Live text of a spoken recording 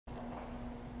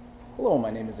Hello,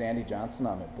 my name is Andy Johnson.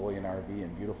 I'm at Bullion RV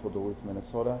in beautiful Duluth,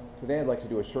 Minnesota. Today I'd like to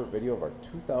do a short video of our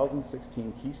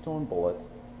 2016 Keystone Bullet,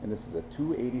 and this is a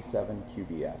 287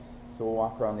 QBS. So we'll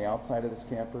walk around the outside of this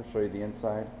camper, show you the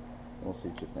inside, and we'll see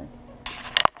what you think.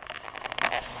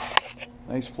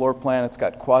 Nice floor plan. It's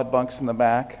got quad bunks in the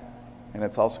back, and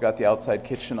it's also got the outside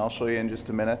kitchen. I'll show you in just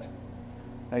a minute.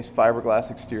 Nice fiberglass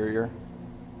exterior.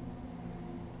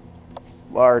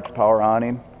 Large power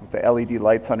awning with the LED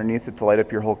lights underneath it to light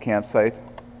up your whole campsite.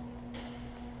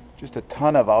 Just a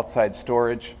ton of outside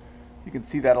storage. You can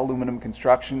see that aluminum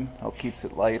construction, how it keeps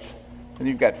it light. Then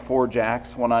you've got 4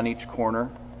 jacks, one on each corner.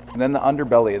 And then the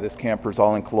underbelly of this camper is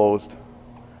all enclosed,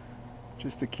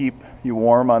 just to keep you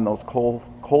warm on those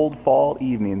cold fall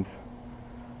evenings.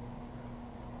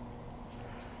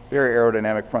 Very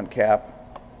aerodynamic front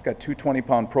cap. It's got 2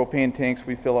 20-pound propane tanks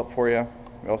we fill up for you.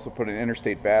 We also put an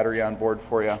interstate battery on board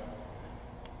for you.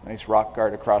 Nice rock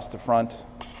guard across the front.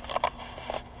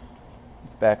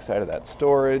 This back side of that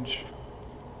storage.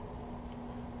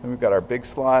 Then we've got our big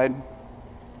slide.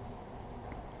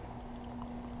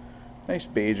 Nice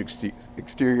beige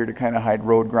exterior to kind of hide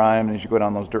road grime as you go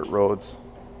down those dirt roads.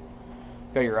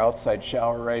 Got your outside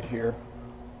shower right here.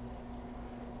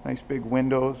 Nice big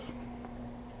windows.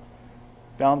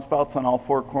 Downspouts on all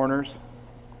 4 corners.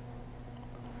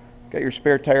 Got your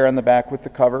spare tire on the back with the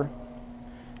cover.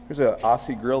 There's an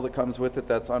Aussie grill that comes with it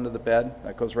that's under the bed.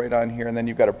 That goes right on here. And then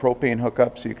you've got a propane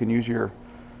hookup so you can use your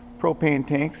propane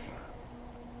tanks.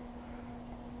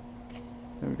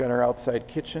 Then we've got our outside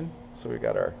kitchen. So we've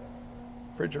got our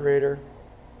refrigerator,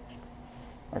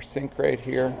 our sink right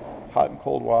here, hot and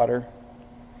cold water,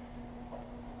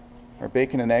 our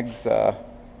bacon and eggs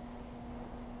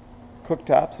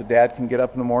cooktop so Dad can get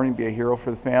up in the morning and be a hero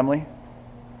for the family.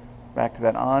 Back to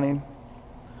that awning.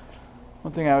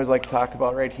 One thing I always like to talk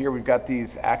about right here, we've got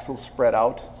these axles spread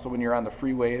out, so when you're on the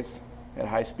freeways at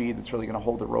high speed, it's really going to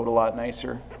hold the road a lot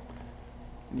nicer.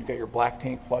 And you've got your black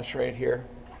tank flush right here.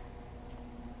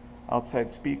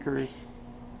 Outside speakers.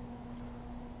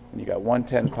 And you got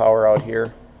 110 power out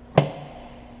here.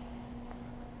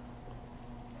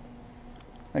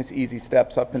 Nice easy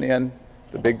steps up and in.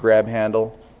 The big grab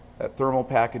handle. That thermal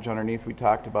package underneath we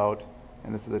talked about.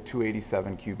 And this is a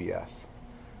 287 QBS.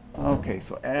 Okay,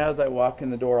 so as I walk in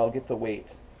the door, I'll get the weight.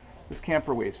 This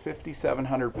camper weighs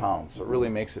 5,700 pounds, so it really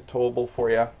makes it towable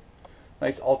for you.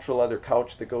 Nice ultra leather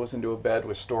couch that goes into a bed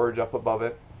with storage up above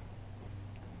it.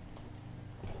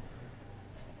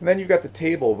 And then you've got the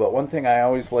table, but one thing I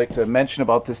always like to mention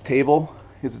about this table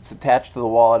is it's attached to the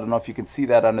wall. I don't know if you can see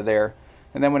that under there.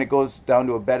 And then when it goes down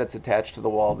to a bed, it's attached to the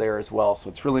wall there as well. So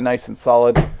it's really nice and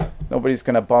solid. Nobody's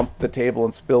going to bump the table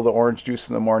and spill the orange juice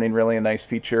in the morning. Really a nice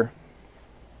feature.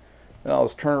 Then I'll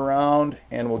just turn around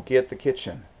and we'll get the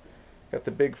kitchen. Got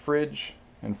the big fridge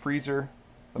and freezer,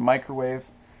 the microwave,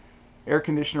 air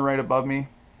conditioner right above me.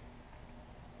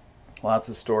 Lots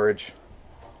of storage.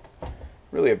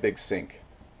 Really a big sink.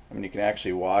 I mean, you can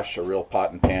actually wash a real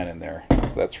pot and pan in there.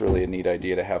 So that's really a neat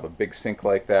idea to have a big sink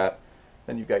like that.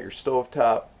 Then you've got your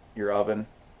stovetop, your oven.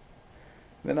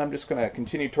 Then I'm just going to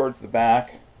continue towards the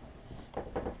back.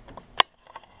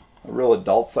 A real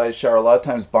adult size shower. A lot of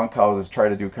times bunk houses try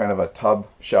to do kind of a tub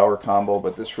shower combo,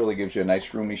 but this really gives you a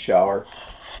nice roomy shower.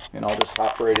 And I'll just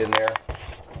hop right in there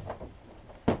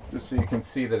just so you can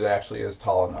see that it actually is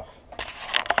tall enough.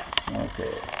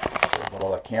 Okay, a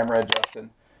little camera adjusted.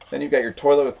 Then you've got your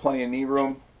toilet with plenty of knee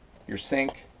room, your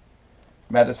sink,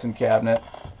 medicine cabinet.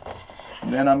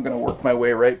 And then I'm going to work my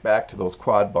way right back to those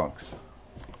quad bunks.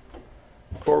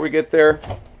 Before we get there,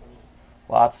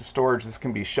 lots of storage. This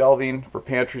can be shelving for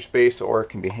pantry space or it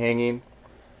can be hanging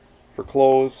for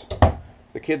clothes.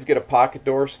 The kids get a pocket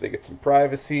door so they get some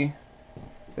privacy.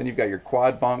 Then you've got your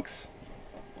quad bunks.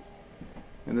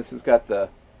 And this has got the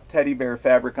teddy bear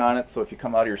fabric on it, so if you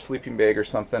come out of your sleeping bag or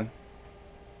something.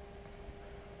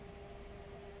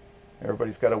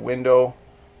 Everybody's got a window.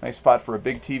 Nice spot for a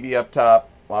big TV up top.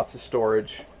 Lots of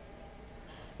storage.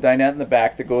 Dinette in the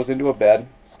back that goes into a bed.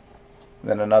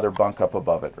 Then another bunk up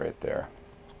above it right there.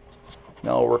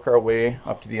 Now we'll work our way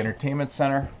up to the entertainment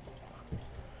center.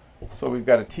 So we've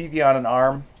got a TV on an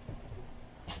arm.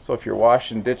 So if you're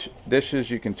washing dishes,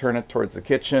 you can turn it towards the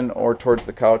kitchen or towards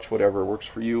the couch, whatever works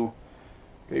for you.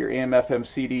 Got your AM, FM,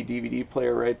 CD, DVD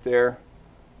player right there.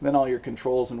 Then all your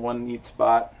controls in one neat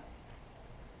spot.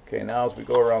 Okay, now as we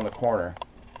go around the corner.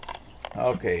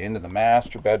 Okay, into the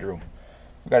master bedroom.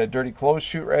 We've got a dirty clothes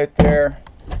chute right there.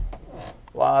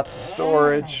 Lots of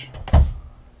storage.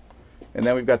 And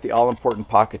then we've got the all-important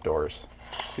pocket doors.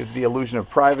 Gives the illusion of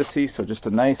privacy, so just a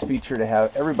nice feature to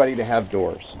have everybody to have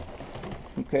doors.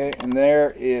 Okay, and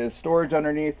there is storage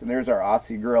underneath, and there's our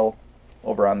Aussie grill.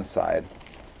 over on the side.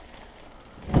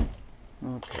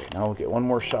 Okay, now we'll get one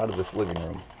more shot of this living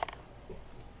room.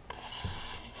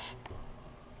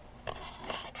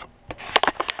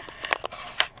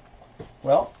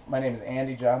 Well, my name is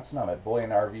Andy Johnson. I'm at Bullion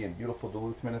RV in beautiful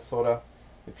Duluth, Minnesota.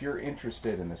 If you're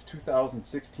interested in this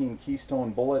 2016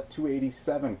 Keystone Bullet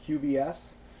 287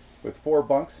 QBS with 4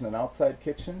 bunks and an outside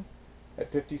kitchen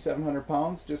at 5,700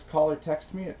 pounds, just call or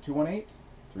text me at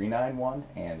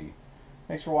 218-391-ANDY.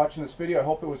 Thanks for watching this video. I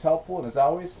hope it was helpful, and as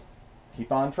always,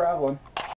 keep on traveling.